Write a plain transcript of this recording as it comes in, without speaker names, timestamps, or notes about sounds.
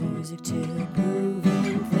Music to improve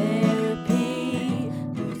in therapy.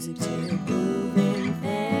 Music to improve in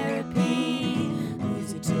therapy.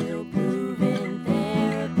 Music to improve in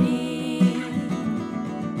therapy.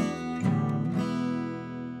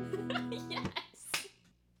 Yes.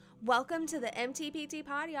 Welcome to the MTPT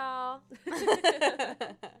pod, y'all.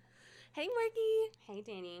 Hey, Marky. Hey,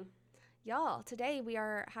 Danny. Y'all, today we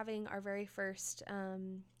are having our very first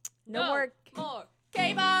No More Capos.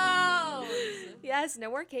 Yes, No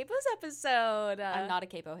More Capos episode. I'm not a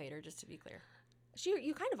capo hater, just to be clear.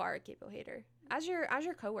 You kind of are a capo hater. As your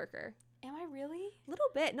coworker. Am I really? A little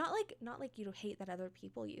bit. Not like you hate that other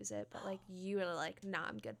people use it, but like you are like, nah,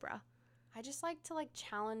 I'm good, bruh. I just like to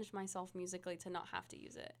challenge myself musically to not have to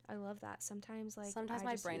use it. I love that. Sometimes my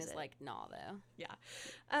just brain use is it. like, nah, though. Yeah.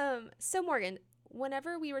 So Morgan,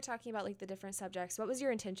 whenever we were talking about like the different subjects, what was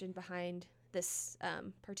your intention behind this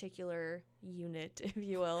particular unit, if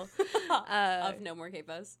you will? Of No More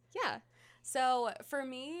Capos. Yeah. So for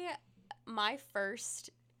me, my first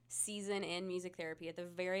season in music therapy at the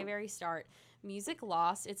very, very start, music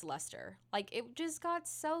lost its luster. Like, it just got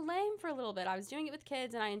so lame for a little bit. I was doing it with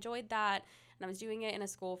kids and I enjoyed that. And I was doing it in a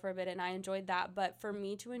school for a bit and I enjoyed that. But for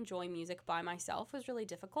me to enjoy music by myself was really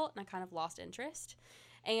difficult and I kind of lost interest.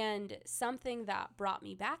 And something that brought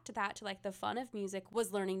me back to that, to like the fun of music,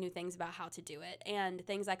 was learning new things about how to do it and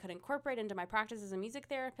things I could incorporate into my practice as a music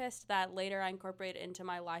therapist that later I incorporated into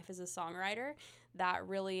my life as a songwriter that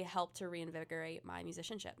really helped to reinvigorate my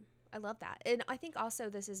musicianship. I love that. And I think also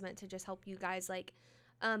this is meant to just help you guys. Like,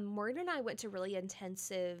 Morgan and I went to a really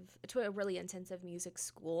intensive music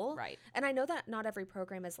school. Right. And I know that not every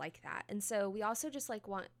program is like that. And so we also just like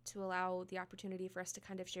want to allow the opportunity for us to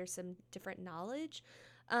kind of share some different knowledge,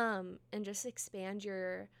 and just expand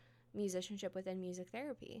your musicianship within music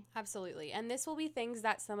therapy. Absolutely. And this will be things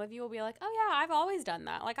that some of you will be like, oh yeah, I've always done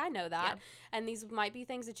that. Like, I know that. Yeah. And these might be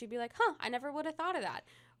things that you'd be like, I never would have thought of that.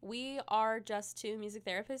 We are just two music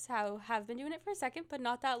therapists who have been doing it for a second, but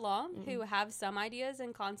not that long, who have some ideas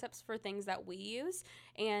and concepts for things that we use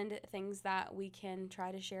and things that we can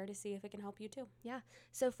try to share to see if it can help you too. Yeah.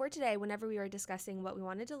 So for today, whenever we were discussing what we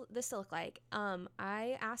wanted this to look like,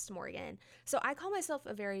 I asked Morgan. So I call myself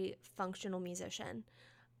a very functional musician.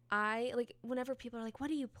 Whenever people are like, what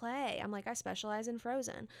do you play? I'm like, I specialize in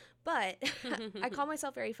Frozen. But I call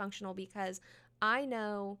myself very functional because I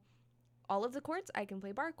know all of the chords. I can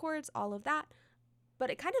play bar chords, all of that. But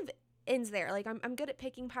it kind of ends there. Like, I'm good at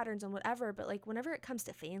picking patterns and whatever. But like, whenever it comes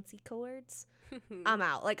to fancy chords, I'm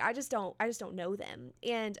out. Like, I just don't know them.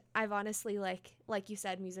 And I've honestly, like you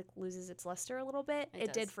said, music loses its luster a little bit.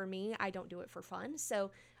 It did for me. I don't do it for fun.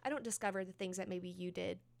 So I don't discover the things that maybe you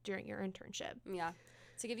did during your internship. Yeah.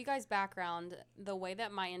 To give you guys background, the way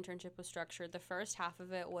that my internship was structured, the first half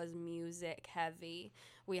of it was music heavy.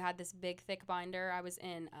 We had this big, thick binder. I was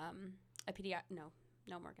in I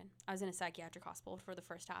was in a psychiatric hospital for the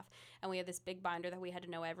first half. And we had this big binder that we had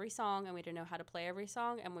to know every song and we had to know how to play every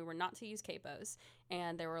song. And we were not to use capos.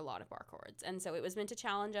 And there were a lot of bar chords. And so it was meant to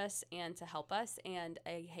challenge us and to help us. And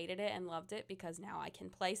I hated it and loved it because now I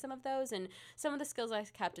can play some of those. And some of the skills I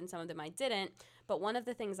kept and some of them I didn't. But one of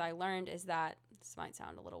the things I learned is that, this might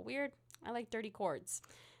sound a little weird, I like dirty chords.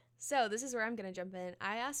 So this is where I'm going to jump in.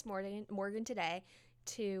 I asked Morgan today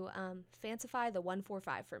to fancify the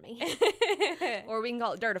 145 for me. Or we can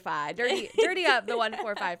call it dirtify. Dirty up the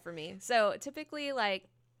 145 for me. So typically like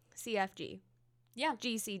CFG. Yeah.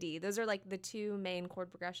 G, C, D. Those are like the two main chord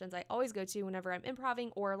progressions I always go to whenever I'm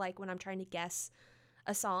improvising or like when I'm trying to guess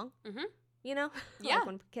a song. Mm-hmm. You know? Yeah. Like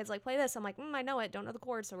when kids like play this, I'm like, I know it, don't know the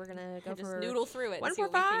chords, so we're gonna go just for noodle through it and 1, see 4,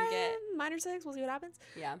 what we 5, can get. minor 6, we'll see what happens.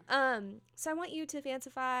 Yeah. So I want you to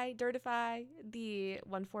fancify, dirtify the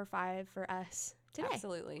 145 for us today.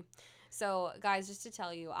 Absolutely. So guys, just to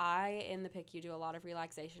tell you, I in the PICU do a lot of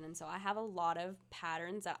relaxation, and so I have a lot of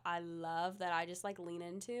patterns that I love that I just like lean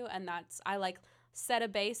into, and I like set a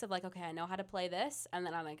base of like, okay, I know how to play this, and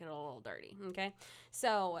then I make it a little dirty. Okay.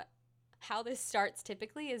 So how this starts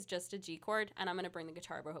typically is just a G chord, and I'm going to bring the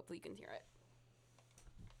guitar, but hopefully you can hear it.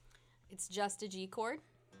 It's just a G chord.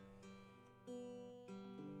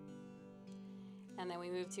 And then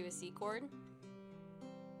we move to a C chord.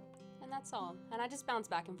 And that's all. And I just bounce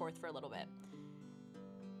back and forth for a little bit.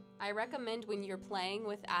 I recommend when you're playing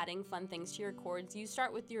with adding fun things to your chords, you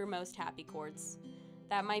start with your most happy chords.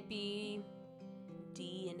 That might be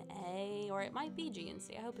D and A, or it might be G and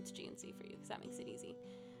C. I hope it's G and C for you because that makes it easy.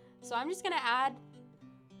 So I'm just going to add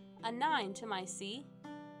a 9 to my C.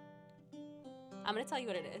 I'm going to tell you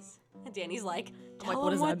what it is. Danny's like, tell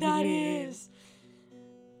him what that is.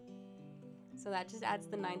 So that just adds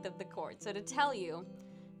the 9th of the chord. So to tell you,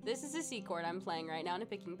 this is a C chord I'm playing right now in a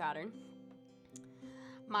picking pattern.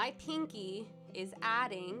 my pinky is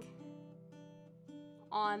adding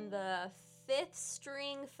on the 5th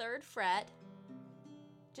string, 3rd fret,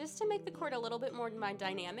 just to make the chord a little bit more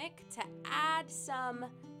dynamic, to add some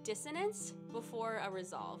dissonance before a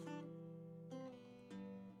resolve.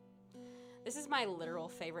 This is my literal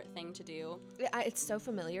favorite thing to do. It's so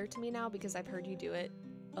familiar to me now because I've heard you do it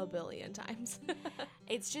a billion times.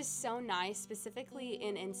 It's just so nice, specifically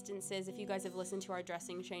in instances, if you guys have listened to our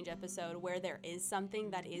dressing change episode, where there is something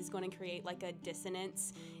that is going to create like a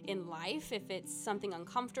dissonance in life. If it's something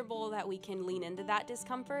uncomfortable, that we can lean into that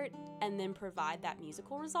discomfort and then provide that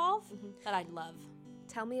musical resolve that I love.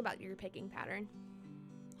 Tell me about your picking pattern.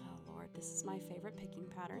 Oh Lord, this is my favorite picking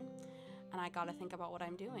pattern, and I gotta think about what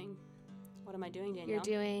I'm doing. What am I doing, Danielle? You're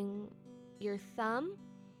doing your thumb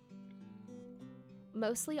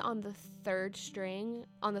mostly on the 3rd string,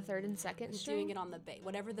 on the 3rd and 2nd string. Doing it on the bass,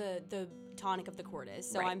 whatever the tonic of the chord is.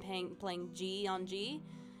 So Right. I'm playing G on G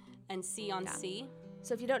and C on C.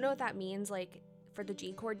 So if you don't know what that means, like for the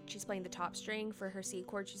G chord, she's playing the top string. For her C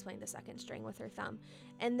chord, she's playing the 2nd string with her thumb.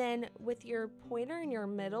 And then with your pointer in your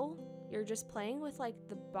middle, you're just playing with like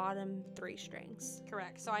the bottom 3 strings.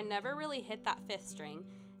 Correct. So I never really hit that 5th string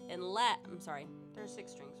unless, I'm sorry, there's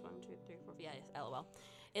 6 strings. 1, 2, 3, 4, yeah, LOL.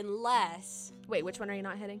 Unless Wait, which one are you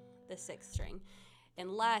not hitting? the 6th string.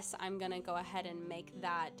 Unless I'm going to go ahead and make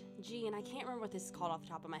that G, and I can't remember what this is called off the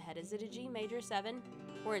top of my head. Is it a G major 7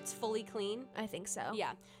 where it's fully clean? I think so.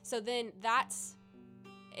 Yeah. So then that's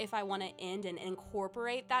if I want to end and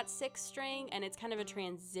incorporate that 6th string, and it's kind of a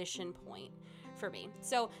transition point for me.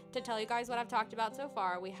 So to tell you guys what I've talked about so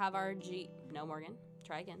far, we have our G, no Morgan,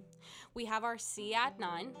 try again. We have our C add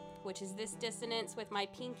 9, which is this dissonance with my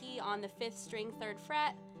pinky on the 5th string, 3rd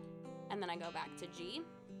fret, and then I go back to G.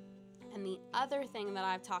 And the other thing that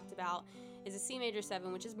I've talked about is a C major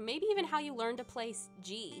 7, which is maybe even how you learn to play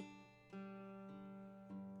G.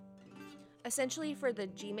 Essentially, for the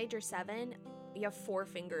G major 7, you have 4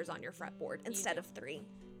 fingers on your fretboard instead of 3.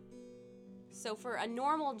 So for a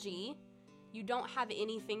normal G, you don't have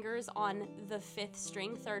any fingers on the 5th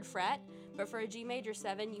string, 3rd fret, but for a G major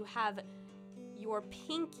 7, you have your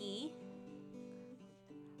pinky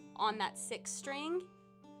on that 6th string,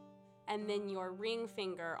 and then your ring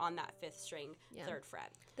finger on that 5th string, 3rd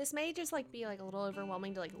fret. This may just like be like a little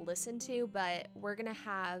overwhelming to like listen to, but we're gonna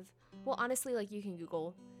have, well, honestly, like you can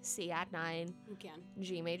Google C add 9, You can.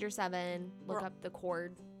 G major 7, look up the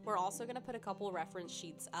chord. We're also going to put a couple reference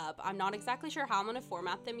sheets up. I'm not exactly sure how I'm going to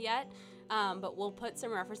format them yet, but we'll put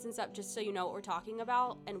some references up just so you know what we're talking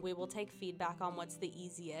about, and we will take feedback on what's the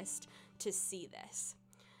easiest to see this.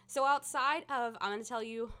 So outside of, I'm going to tell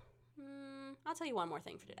you, I'll tell you one more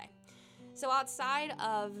thing for today. So outside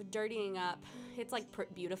of dirtying up, it's like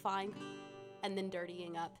beautifying and then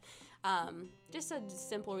dirtying up, just a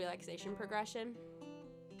simple relaxation progression.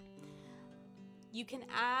 You can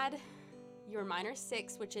add your minor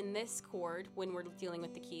 6, which in this chord, when we're dealing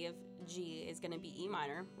with the key of G, is going to be E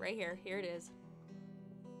minor. Right here. Here it is.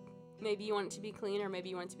 Maybe you want it to be clean, or maybe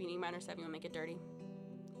you want it to be an E minor 7. You want to make it dirty.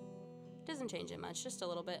 Doesn't change it much, just a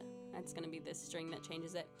little bit. That's going to be this string that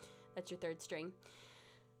changes it. That's your 3rd string.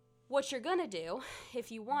 What you're going to do,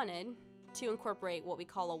 if you wanted to incorporate what we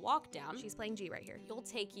call a walk down, She's playing G right here. you'll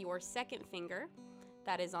take your 2nd finger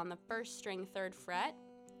that is on the 1st string, 3rd fret.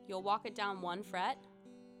 You'll walk it down 1 fret.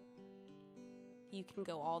 You can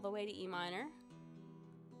go all the way to E minor.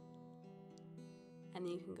 And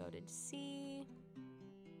then you can go to C.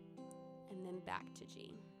 And then back to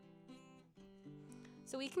G.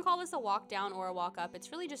 So we can call this a walk down or a walk up.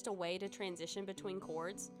 It's really just a way to transition between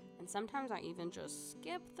chords. And sometimes I even just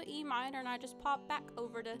skip the E minor and I just pop back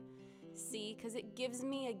over to C, because it gives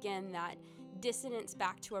me, again, that dissonance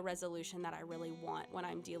back to a resolution that I really want when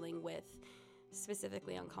I'm dealing with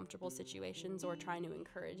specifically uncomfortable situations or trying to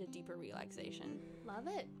encourage a deeper relaxation. Love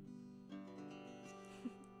it.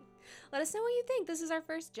 Let us know what you think. This is our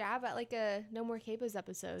first jab at like a No More Capos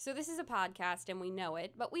episode. So this is a podcast and we know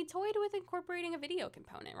it, but we toyed with incorporating a video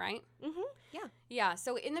component, right? Mm-hmm. Yeah. Yeah,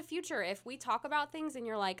 so in the future, if we talk about things and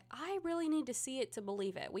you're like, I really need to see it to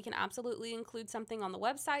believe it, we can absolutely include something on the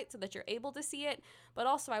website so that you're able to see it, but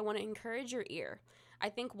also I want to encourage your ear. I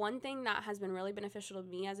think one thing that has been really beneficial to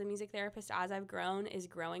me as a music therapist as I've grown is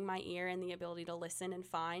growing my ear and the ability to listen and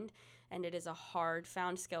find. And it is a hard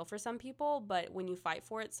found skill for some people, but when you fight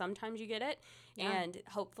for it, sometimes you get it. Yeah. And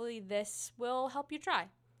hopefully this will help you try.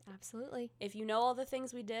 Absolutely. If you know all the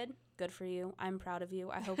things we did, good for you. I'm proud of you.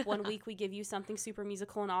 I hope one week we give you something super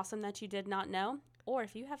musical and awesome that you did not know. Or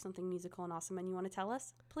if you have something musical and awesome and you want to tell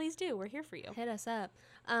us, please do. We're here for you. Hit us up.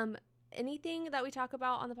 Anything that we talk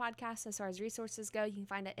about on the podcast as far as resources go, you can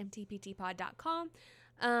find at mtptpod.com.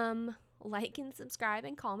 like and subscribe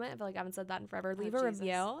and comment. I feel like I haven't said that in forever. Leave a Jesus.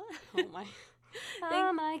 review. Oh my.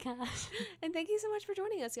 Oh my gosh. And thank you so much for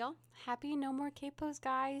joining us, y'all. Happy No More Capos,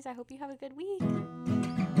 guys. I hope you have a good week.